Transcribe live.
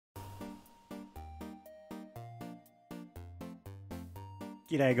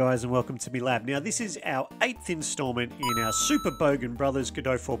G'day guys and welcome to me lab. Now this is our 8th installment in our Super Bogan Bros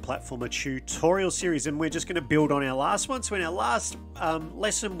Godot 4 platformer tutorial series, and we're just going to build on our last one. So in our last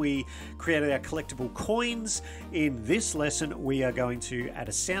lesson we created our collectible coins. In this lesson we are going to add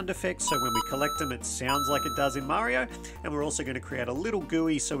a sound effect, so when we collect them it sounds like it does in Mario, and we're also going to create a little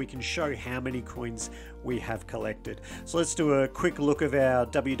GUI so we can show how many coins we have collected. So let's do a quick look of our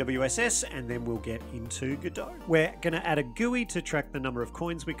WWSS and then we'll get into Godot. We're going to add a GUI to track the number of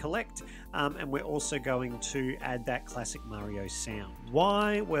coins we collect, and we're also going to add that classic Mario sound.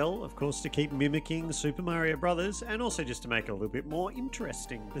 Why? Well, of course, to keep mimicking Super Mario Brothers, and also just to make it a little bit more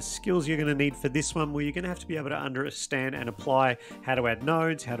interesting. The skills you're going to need for this one, well, you're going to have to be able to understand and apply how to add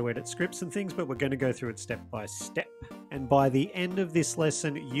nodes, how to edit scripts and things, but we're going to go through it step by step. And by the end of this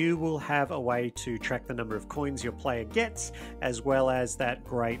lesson, you will have a way to track the number of coins your player gets, as well as that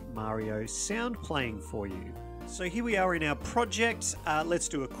great Mario sound playing for you. So here we are in our project. Let's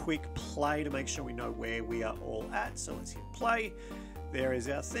do a quick play to make sure we know where we are all at. So let's hit play. There is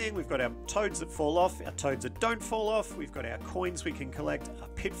our thing. We've got our toads that fall off, our toads that don't fall off. We've got our coins we can collect, a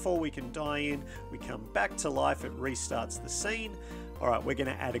pitfall we can die in. We come back to life, it restarts the scene. All right, we're going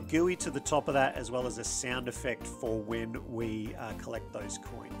to add a GUI to the top of that, as well as a sound effect for when we collect those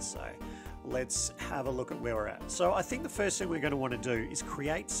coins. So let's have a look at where we're at. So I think the first thing we're going to want to do is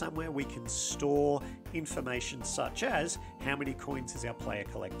create somewhere we can store information such as how many coins has our player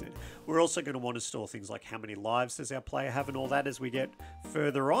collected. We're also going to want to store things like how many lives does our player have and all that as we get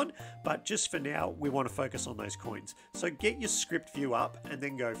further on. But just for now, we want to focus on those coins. So get your script view up and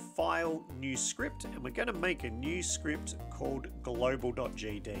then go File, New Script, and we're going to make a new script called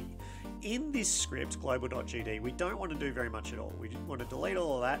global.gd. In this script, global.gd, we don't want to do very much at all. We just want to delete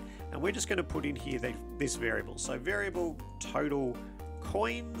all of that, and we're just going to put in here this variable. So variable total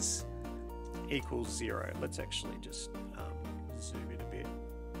coins equals 0. Let's actually just zoom in a bit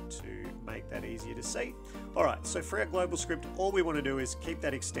to make that easier to see. All right, so for our global script, all we want to do is keep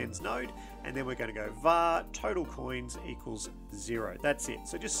that extends node, and then we're going to go var total coins equals 0. That's it.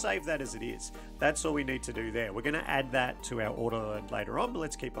 So just save that as it is. That's all we need to do there. We're going to add that to our auto later on, but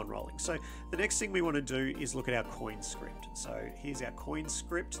let's keep on rolling. So the next thing we want to do is look at our coin script. So here's our coin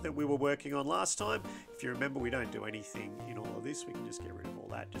script that we were working on last time. If you remember, we don't do anything in all of this. We can just get rid of all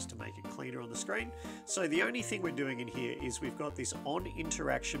that just to make it cleaner on the screen. So the only thing we're doing in here is we've got this on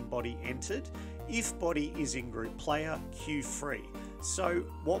interaction body entered. If body is in group player, queue free. So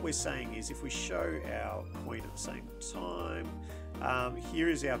what we're saying is if we show our coin at the same time, here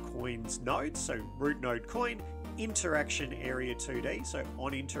is our coins node. So root node coin, interaction area 2D, so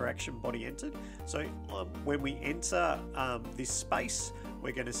on interaction body entered. So when we enter this space,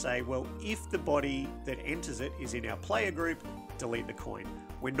 we're going to say, well, if the body that enters it is in our player group, delete the coin.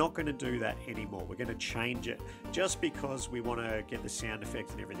 We're not going to do that anymore. We're going to change it just because we want to get the sound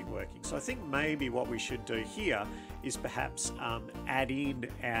effects and everything working. So I think maybe what we should do here is perhaps add in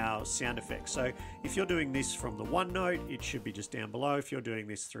our sound effects. So if you're doing this from the OneNote, it should be just down below. If you're doing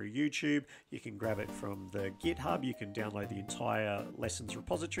this through YouTube, you can grab it from the GitHub. You can download the entire lessons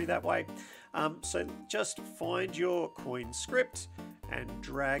repository that way. So just find your coin script and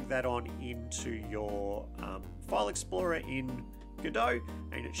drag that on into your file explorer in Godot,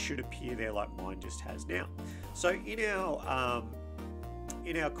 and it should appear there like mine just has now. So in our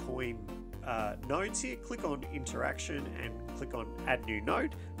coin nodes here, click on interaction and click on add new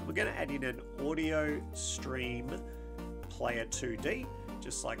node. We're going to add in an audio stream player 2D,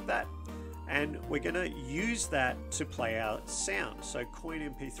 just like that. And we're going to use that to play our sound. So coin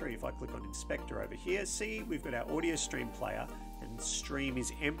MP3, if I click on inspector over here, see we've got our audio stream player and stream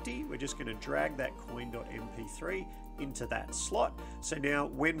is empty. We're just going to drag that coin.mp3 into that slot. So now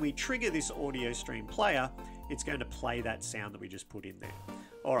when we trigger this audio stream player, it's going to play that sound that we just put in there.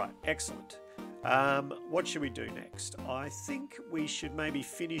 All right, excellent. What should we do next? I think we should maybe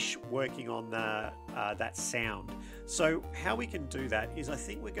finish working on that sound. So how we can do that is I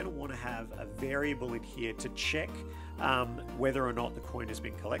think we're going to want to have a variable in here to check whether or not the coin has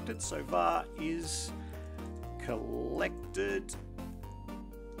been collected. So var is collected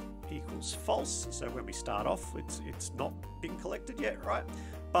equals false. So when we start off, it's not been collected yet, right?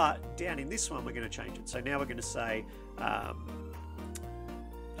 But down in this one, we're going to change it. So now we're going to say,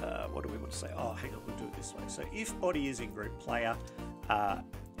 what do we want to say? Oh, hang on, we'll do it this way. So if body is in group player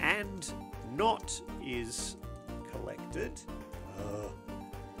and not is collected,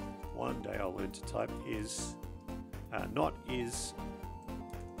 one day I'll learn to type is not is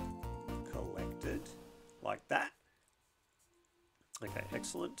collected, like that. Okay,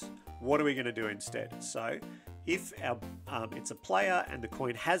 excellent. What are we going to do instead? So if our it's a player and the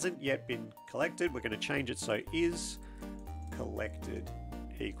coin hasn't yet been collected, we're going to change it so is collected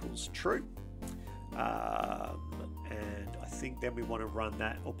equals true. And I think then we want to run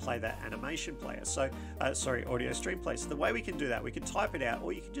that or play that animation player. So, sorry, audio stream play. So the way we can do that, we can type it out,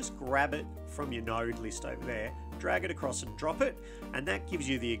 or you can just grab it from your node list over there, drag it across and drop it, and that gives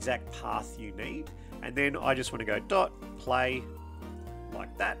you the exact path you need. And then I just want to go dot play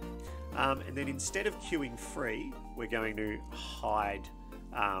like that. And then instead of queuing free, we're going to hide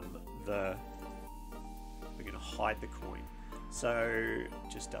the coin. So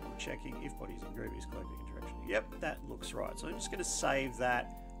just double checking if bodies and group is collecting interaction. Yep, that looks right. So I'm just going to save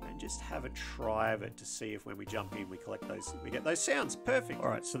that and just have a try of it to see if when we jump in we collect those, we get those sounds. Perfect. All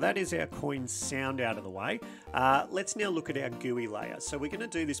right, so that is our coin sound out of the way. Let's now look at our GUI layer. So we're going to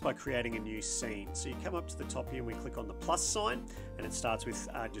do this by creating a new scene. So you come up to the top here and we click on the plus sign, and it starts with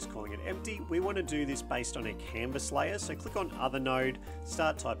just calling it empty. We want to do this based on a canvas layer. So click on other node,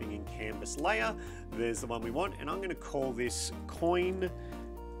 start typing in canvas layer. There's the one we want, and I'm going to call this coin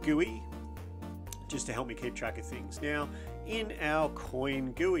GUI, just to help me keep track of things. Now, in our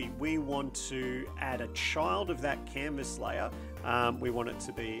coin GUI, we want to add a child of that canvas layer. We want it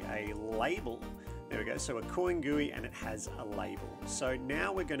to be a label. There we go. So a coin GUI, and it has a label. So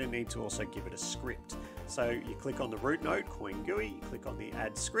now we're going to need to also give it a script. So you click on the root node, coin GUI, you click on the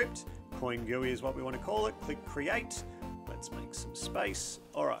add script. Coin GUI is what we want to call it. Click create. Let's make some space.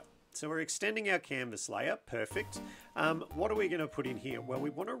 All right. So we're extending our canvas layer, perfect. What are we going to put in here? Well, we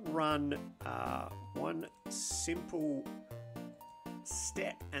want to run one simple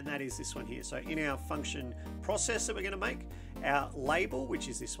step, and that is this one here. So in our function process that we're going to make, our label, which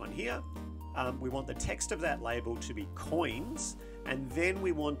is this one here, we want the text of that label to be coins, and then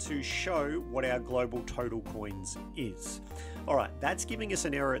we want to show what our global total coins is. All right, that's giving us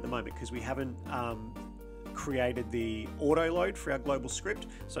an error at the moment because we haven't created the auto load for our global script,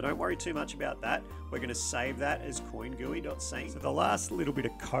 so don't worry too much about that. We're going to save that as coingui.scene. So the last little bit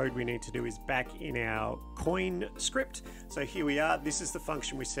of code we need to do is back in our coin script. So here we are. This is the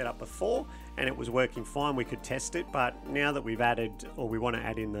function we set up before, and it was working fine. We could test it, but now that we've added, or we want to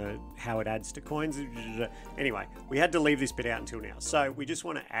add in the how it adds to coins, anyway, we had to leave this bit out until now. So we just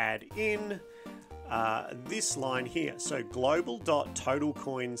want to add in this line here. So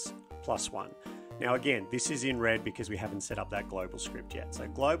global.totalcoins plus 1. Now again, this is in red because we haven't set up that global script yet. So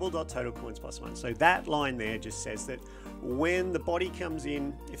global.totalcoins plus 1. So that line there just says that when the body comes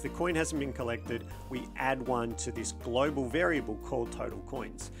in, if the coin hasn't been collected, we add 1 to this global variable called total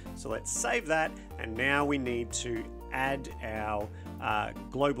coins. So let's save that, and now we need to add our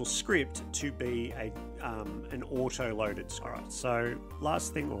global script to be an auto-loaded script. All right, so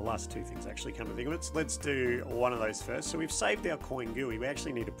last thing, or last two things actually come to think of it. So let's do one of those first. So we've saved our coin GUI. We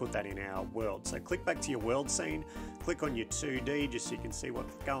actually need to put that in our world. So click back to your world scene, click on your 2D just so you can see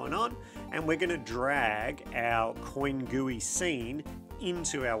what's going on, and we're going to drag our coin GUI scene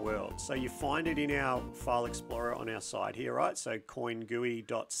into our world. So you find it in our file explorer on our side here, right? So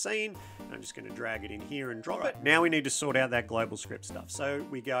coingui.scene, and I'm just going to drag it in here and drop it. Now we need to sort out that global script stuff. So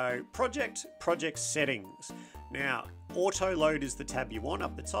we go project settings. Now auto load is the tab you want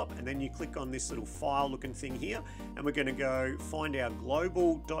up the top, and then you click on this little file looking thing here, and we're going to go find our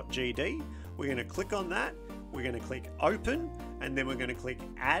global.gd. We're going to click on that. We're going to click open, and then we're going to click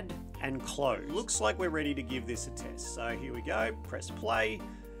add and close. Looks like we're ready to give this a test. So here we go, press play.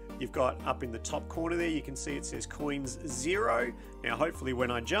 You've got up in the top corner there, you can see it says coins 0. Now hopefully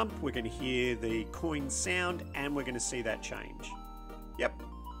when I jump, we're going to hear the coin sound, and we're going to see that change. Yep.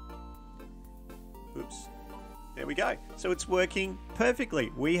 Oops. There we go. So it's working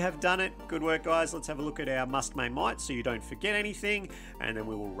perfectly. We have done it. Good work, guys. Let's have a look at our must may might so you don't forget anything, and then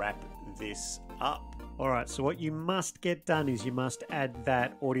we will wrap this up. All right, so what you must get done is you must add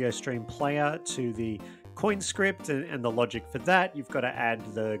that audio stream player to the coin script, and the logic for that, you've got to add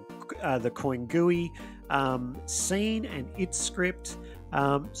the coin GUI scene and its script.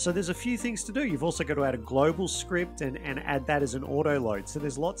 So there's a few things to do. You've also got to add a global script and add that as an auto load. So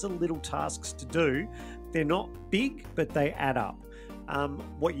there's lots of little tasks to do. They're not big, but they add up.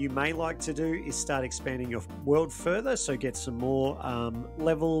 What you may like to do is start expanding your world further, so get some more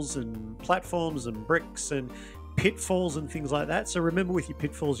levels and platforms and bricks and pitfalls and things like that. So remember, with your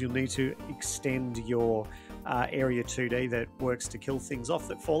pitfalls, you'll need to extend your area 2D that works to kill things off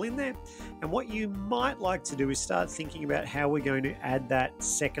that fall in there. And what you might like to do is start thinking about how we're going to add that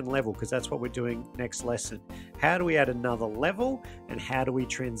second level, because that's what we're doing next lesson. How do we add another level, and how do we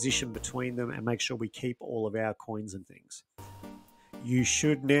transition between them and make sure we keep all of our coins and things? You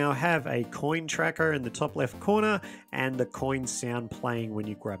should now have a coin tracker in the top left corner and the coin sound playing when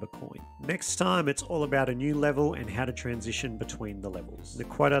you grab a coin. Next time, it's all about a new level and how to transition between the levels. The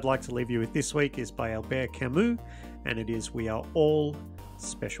quote I'd like to leave you with this week is by Albert Camus, and it is, "We are all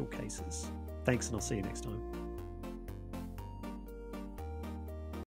special cases. Thanks, and I'll see you next time.